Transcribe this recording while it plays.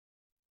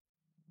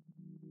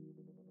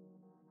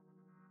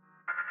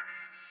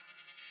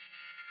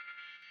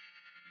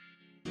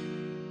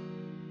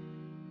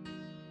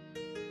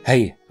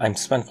Hey, I'm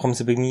Sven from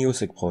the Big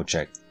Music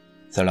project.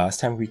 The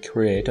last time we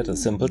created a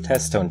simple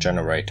test tone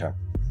generator.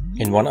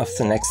 In one of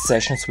the next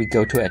sessions we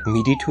go to add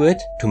MIDI to it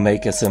to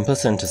make a simple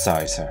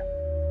synthesizer.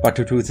 But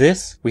to do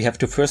this, we have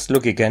to first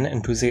look again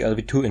into the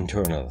LV2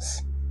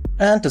 internals.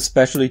 And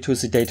especially to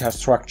the data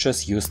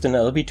structures used in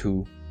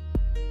LV2.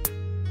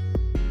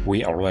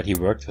 We already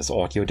worked with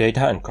audio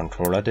data and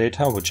controller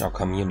data, which are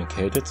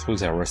communicated through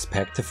their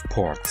respective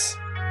ports.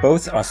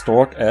 Both are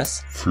stored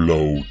as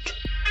float,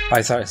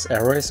 either as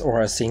arrays or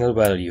as single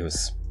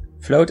values.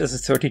 Float is a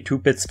 32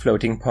 bits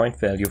floating point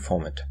value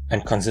format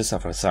and consists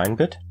of a sign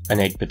bit, an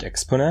 8-bit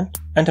exponent,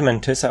 and a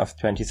mantissa of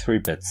 23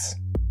 bits.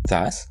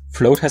 Thus,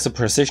 float has a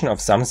precision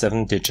of some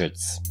 7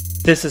 digits.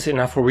 This is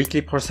enough for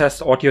weakly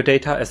processed audio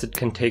data, as it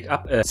can take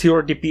up a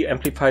 0 dB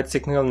amplified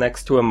signal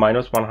next to a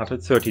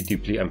 -130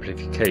 dB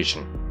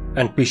amplification.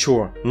 And be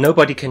sure,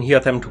 nobody can hear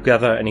them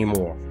together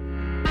anymore.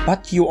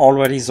 But you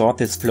already saw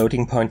these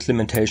floating point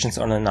limitations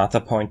on another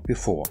point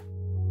before.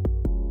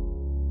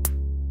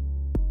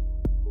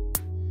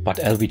 But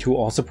LV2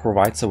 also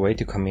provides a way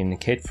to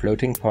communicate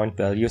floating point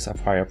values of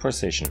higher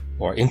precision,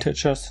 or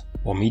integers,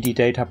 or MIDI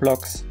data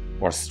blocks,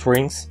 or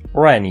strings,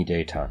 or any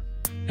data.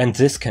 And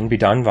this can be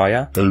done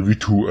via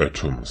LV2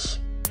 Atoms.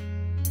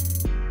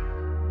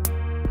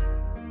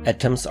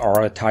 Atoms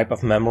are a type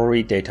of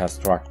memory data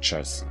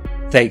structures.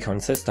 They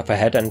consist of a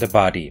head and a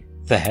body.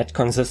 The head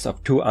consists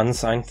of two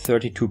unsigned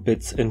 32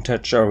 bits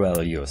integer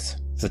values,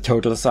 the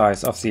total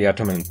size of the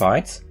atom in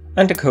bytes,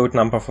 and a code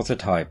number for the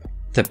type.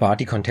 The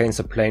body contains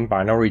a plain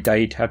binary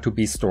data to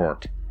be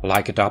stored,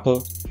 like a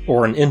double,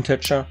 or an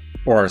integer,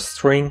 or a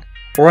string,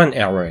 or an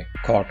array,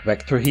 called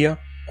vector here,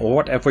 or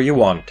whatever you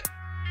want.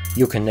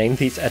 You can name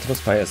these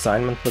atoms by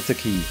assignment with a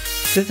key.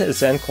 This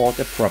is then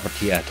called a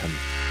property atom.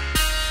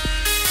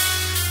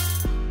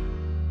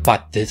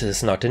 But this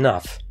is not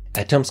enough.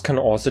 Atoms can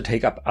also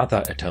take up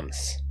other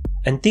atoms.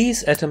 And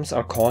these atoms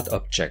are called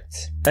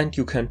objects, and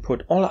you can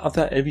put all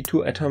other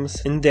LV2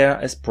 atoms in there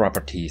as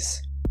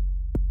properties.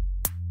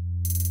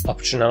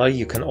 Optionally,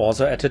 you can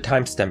also add a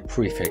timestamp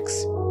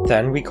prefix.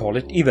 Then we call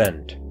it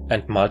event,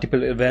 and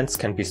multiple events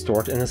can be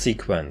stored in a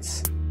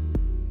sequence.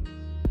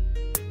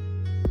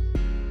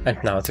 And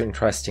now the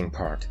interesting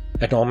part.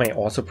 Add-on may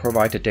also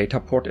provide a data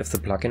port if the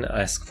plugin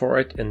asks for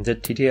it in the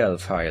TTL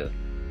file.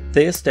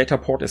 This data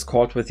port is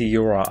called with the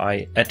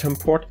URI atom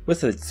port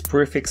with its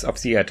prefix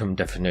of the atom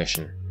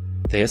definition.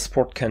 This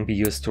port can be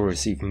used to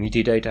receive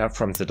MIDI data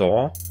from the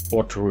DAW,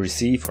 or to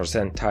receive or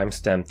send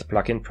timestamped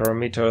plugin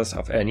parameters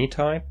of any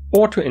type,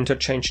 or to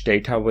interchange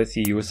data with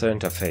the user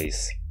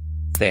interface.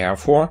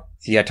 Therefore,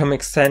 the atom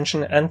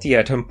extension and the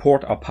atom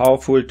port are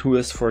powerful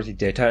tools for the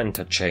data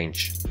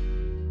interchange.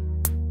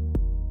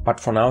 But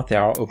for now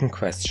there are open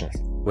questions.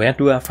 Where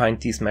do I find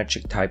these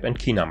magic type and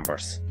key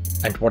numbers?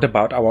 And what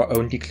about our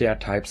own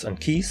declared types and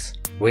keys?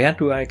 Where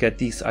do I get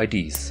these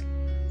IDs?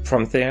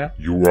 From there,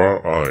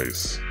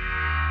 URIs.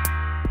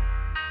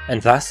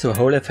 And thus the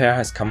whole affair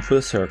has come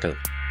full circle.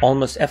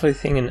 Almost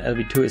everything in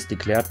LV2 is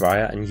declared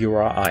via an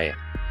URI.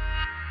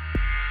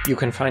 You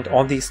can find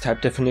all these type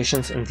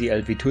definitions in the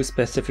LV2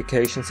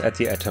 specifications at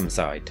the atom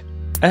side.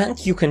 And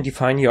you can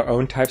define your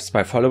own types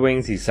by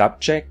following the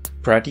subject,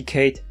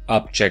 predicate,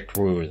 object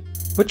rule,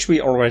 which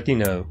we already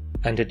know.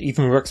 And it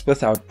even works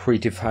without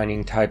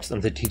predefining types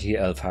in the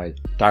TTL file,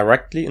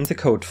 directly in the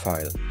code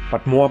file.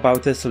 But more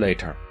about this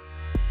later.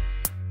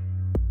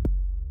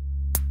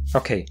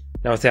 Okay.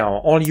 Now there are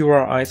all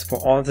URIs for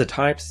all the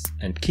types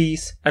and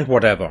keys and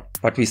whatever,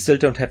 but we still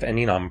don't have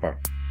any number.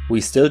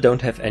 We still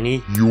don't have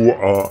any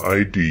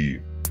URID.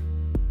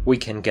 We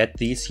can get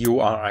these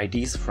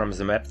URIDs from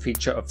the map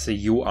feature of the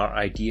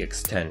URID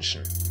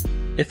extension.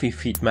 If we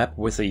feed map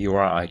with a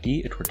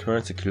URID, it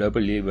returns a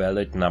globally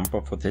valid number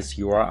for this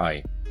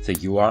URI, the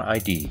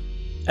URID.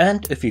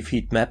 And if we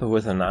feed map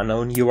with an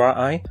unknown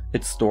URI,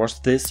 it stores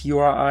this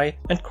URI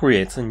and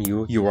creates a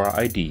new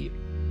URID.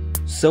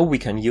 So we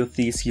can use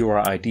these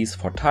URIDs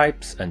for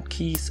types and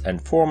keys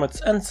and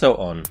formats and so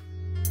on.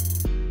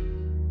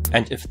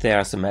 And if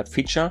there's a map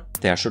feature,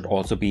 there should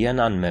also be an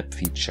unmap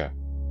feature.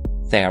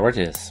 There it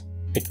is.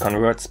 It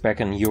converts back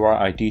an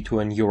URID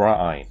to an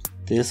URI.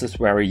 This is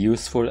very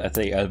useful, as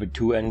the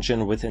LV2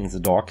 engine within the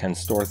DAW can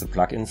store the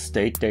plugin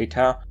state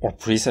data or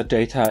preset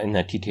data in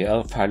a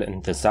TTL file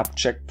in the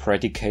subject,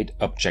 predicate,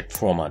 object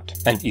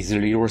format and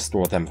easily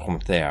restore them from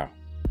there.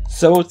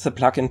 So the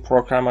plugin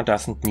programmer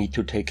doesn't need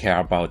to take care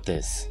about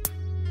this.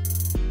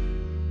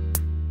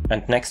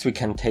 And next we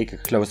can take a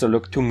closer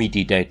look to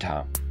MIDI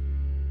data.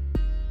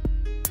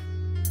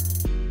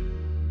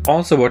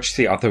 Also watch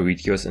the other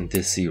videos in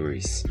this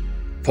series.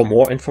 For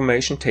more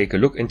information, take a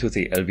look into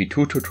the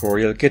LV2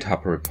 tutorial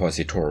GitHub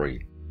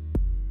repository.